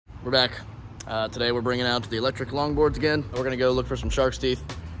We're back. Today we're bringing out the electric longboards again. We're gonna go look for some shark's teeth.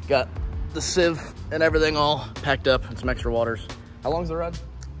 Got the sieve and everything all packed up and some extra waters. How long's the ride?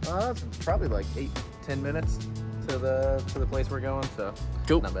 Probably like 8-10 minutes to the place we're going, so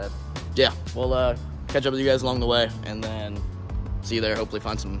cool. Not bad. Yeah, we'll catch up with you guys along the way and then see you there. Hopefully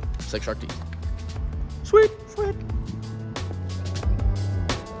find some sick shark teeth. Sweet, sweet.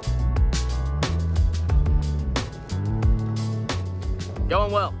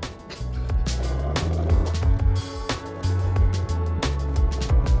 Going well.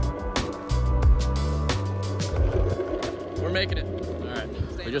 We're making it. All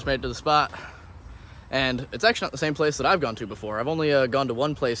right, we just made it to the spot. And it's actually not the same place that I've gone to before. I've only gone to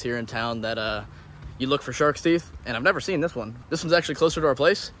one place here in town that you look for shark's teeth, and I've never seen this one. This one's actually closer to our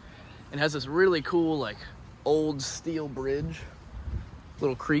place and has this really cool, like, old steel bridge,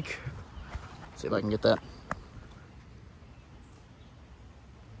 little creek. See if I can get that.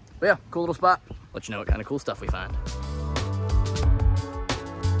 But yeah, cool little spot. Let you know what kind of cool stuff we find.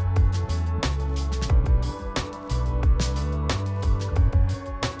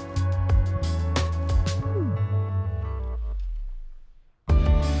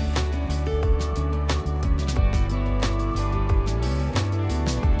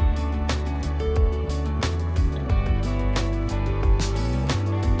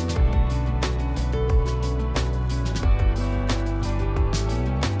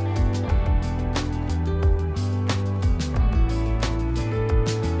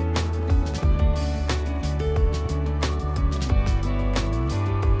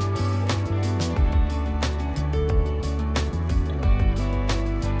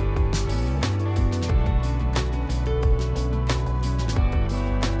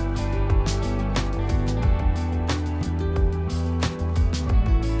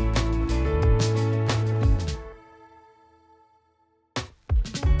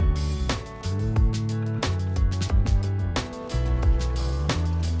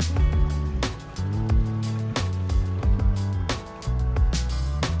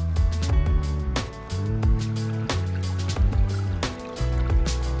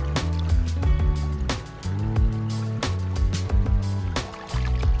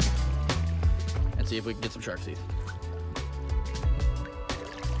 See if we can get some shark's teeth.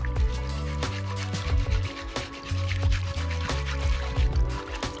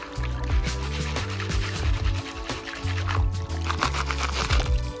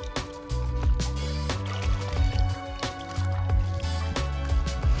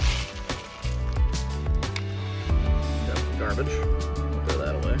 Got garbage. Throw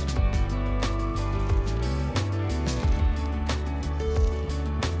that away.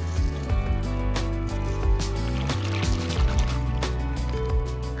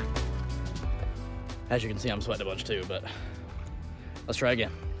 As you can see, I'm sweating a bunch too, but let's try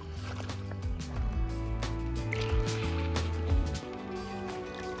again.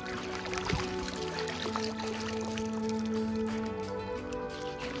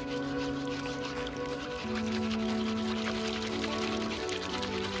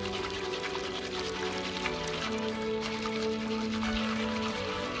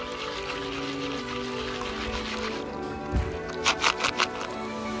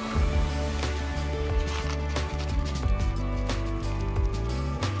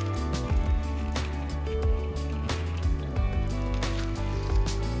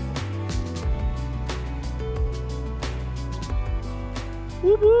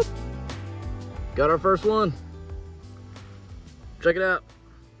 Whoop whoop. Got our first one. Check it out.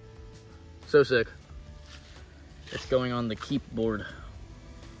 So sick. It's going on the keep board.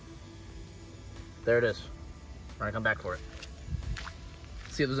 There it is. We're gonna come back for it.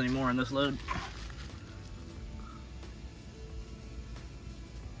 See if there's any more in this load.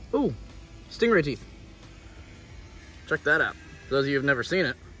 Ooh, stingray teeth. Check that out. For those of you who've never seen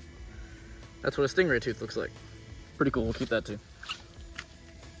it, that's what a stingray tooth looks like. Pretty cool, we'll keep that too.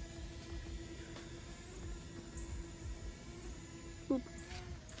 Oop.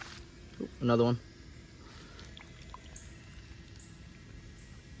 Oop, another one.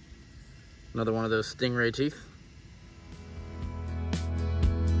 Another one of those stingray teeth.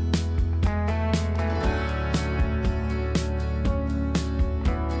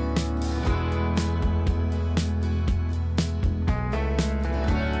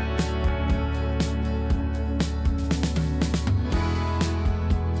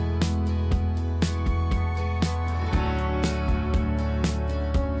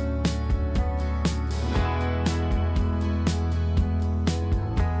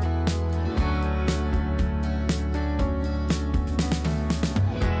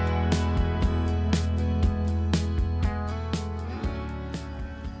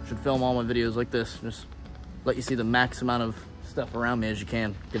 should film all my videos like this. Just let you see the max amount of stuff around me as you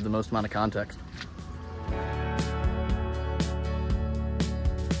can. Give the most amount of context.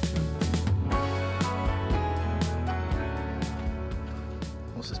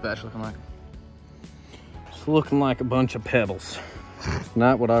 What's this batch looking like? It's looking like a bunch of pebbles.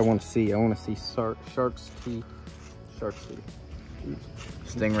 Not what I want to see. I want to see shark's teeth. Shark's teeth.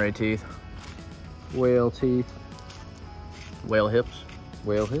 Stingray teeth. Whale teeth. Whale hips.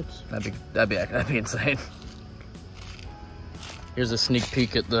 Whale hips. That'd be insane. Here's a sneak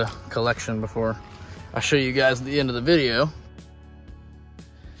peek at the collection before I show you guys at the end of the video. I'm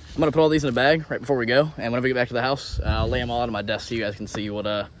gonna put all these in a bag right before we go, and whenever we get back to the house, I'll lay them all out on my desk so you guys can see what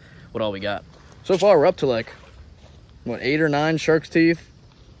all we got. So far, we're up to like, what, 8 or 9 shark's teeth,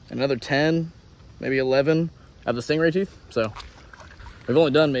 another 10, maybe 11 of the stingray teeth. So we've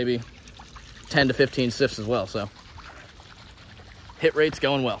only done maybe 10 to 15 sifts as well, so hit rate's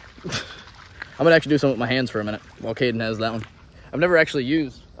going well. I'm gonna actually do some with my hands for a minute while Caden has that one. I've never actually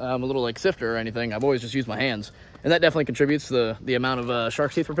used a little like sifter or anything. I've always just used my hands, and that definitely contributes to the amount of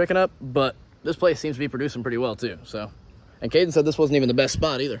shark's teeth we're picking up, but this place seems to be producing pretty well too. So, and Caden said this wasn't even the best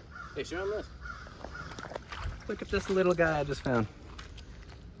spot either. Hey, show him this. Look at this little guy I just found.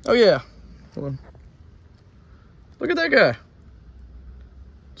 Oh yeah, hold on. Look at that guy.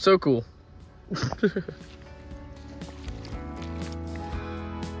 So cool.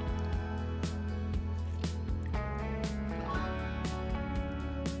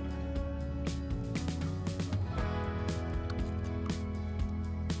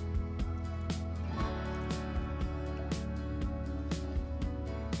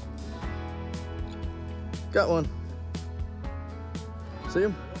 Got one. See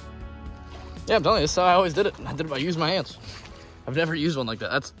him? Yeah, I'm telling you, this is how I always did it. I did it by using my hands. I've never used one like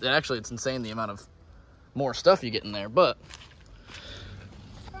that. Actually, it's insane the amount of more stuff you get in there, but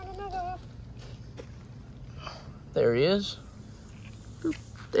there he is. Boop.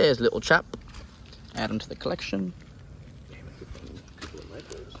 There's little chap. Add him to the collection.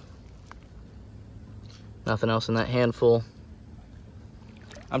 Nothing else in that handful.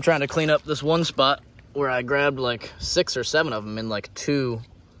 I'm trying to clean up this one spot where I grabbed like 6 or 7 of them in like two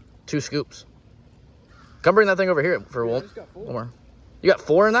scoops. Come bring that thing over here for one more. You got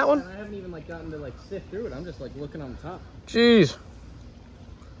 4 in that one? I haven't even like gotten to like sift through it. I'm just like looking on the top. Jeez.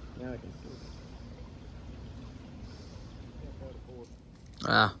 Now I can see.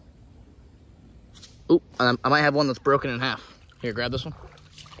 Ah. Oop, I might have one that's broken in half. Here, grab this one.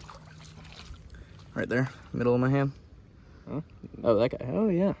 Right there, middle of my hand. Huh? Oh, that guy. Oh,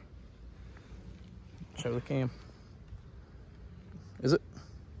 yeah. Show the cam. Is it?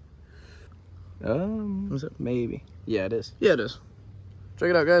 Is it? Maybe. Yeah, it is. Yeah, it is.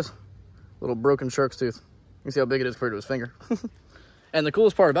 Check it out, guys. Little broken shark's tooth. You can see how big it is compared to his finger. And the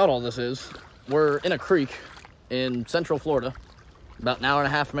coolest part about all this is we're in a creek in central Florida, about an hour and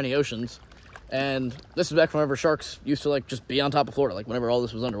a half from any oceans. And this is back whenever sharks used to like just be on top of Florida, like whenever all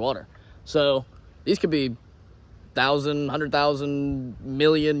this was underwater. So these could be 1,000, 100,000,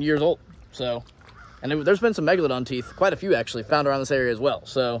 million years old. So, and there's been some megalodon teeth, quite a few actually, found around this area as well.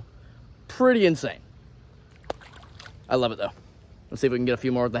 So, pretty insane. I love it though. Let's see if we can get a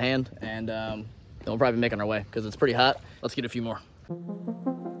few more with the hand, and then we'll probably be making our way because it's pretty hot. Let's get a few more.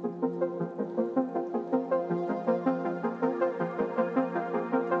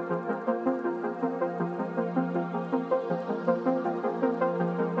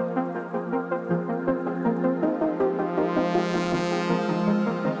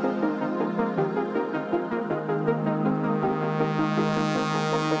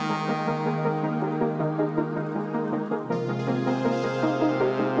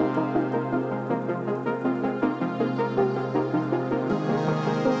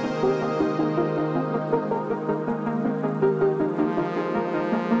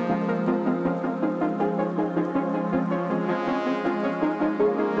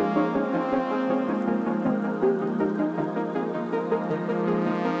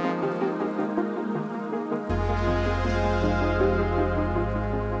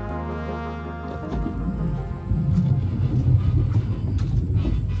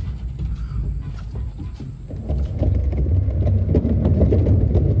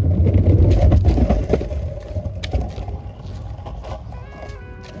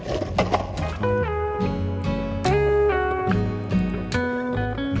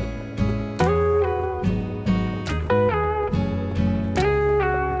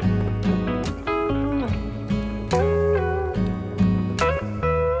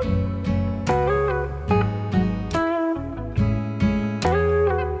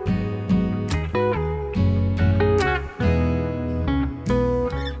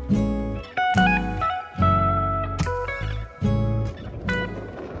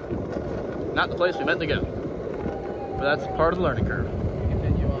 place we meant to go. But that's part of the learning curve.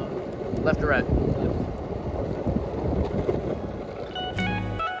 Continue on. Left or right?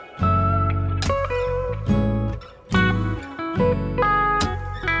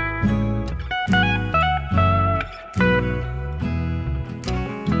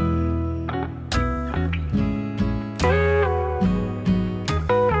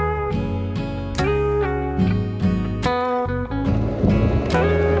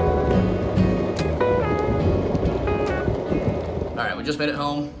 We just made it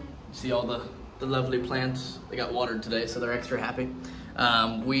home. You see all the lovely plants. They got watered today, so they're extra happy.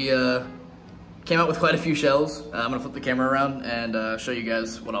 We came out with quite a few shells. I'm gonna flip the camera around and show you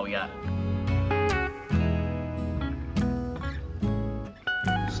guys what all we got.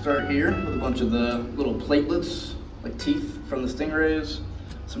 Start here with a bunch of the little platelets, like teeth from the stingrays.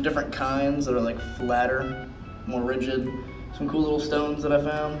 Some different kinds that are like flatter, more rigid. Some cool little stones that I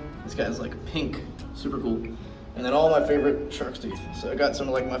found. This guy's like pink, super cool. And then all my favorite shark's teeth. So I got some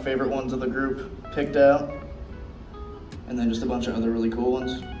of like my favorite ones of the group picked out. And then just a bunch of other really cool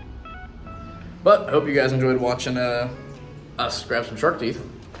ones. But I hope you guys enjoyed watching us grab some shark teeth.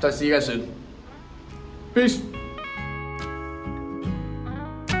 I'll see you guys soon. Peace.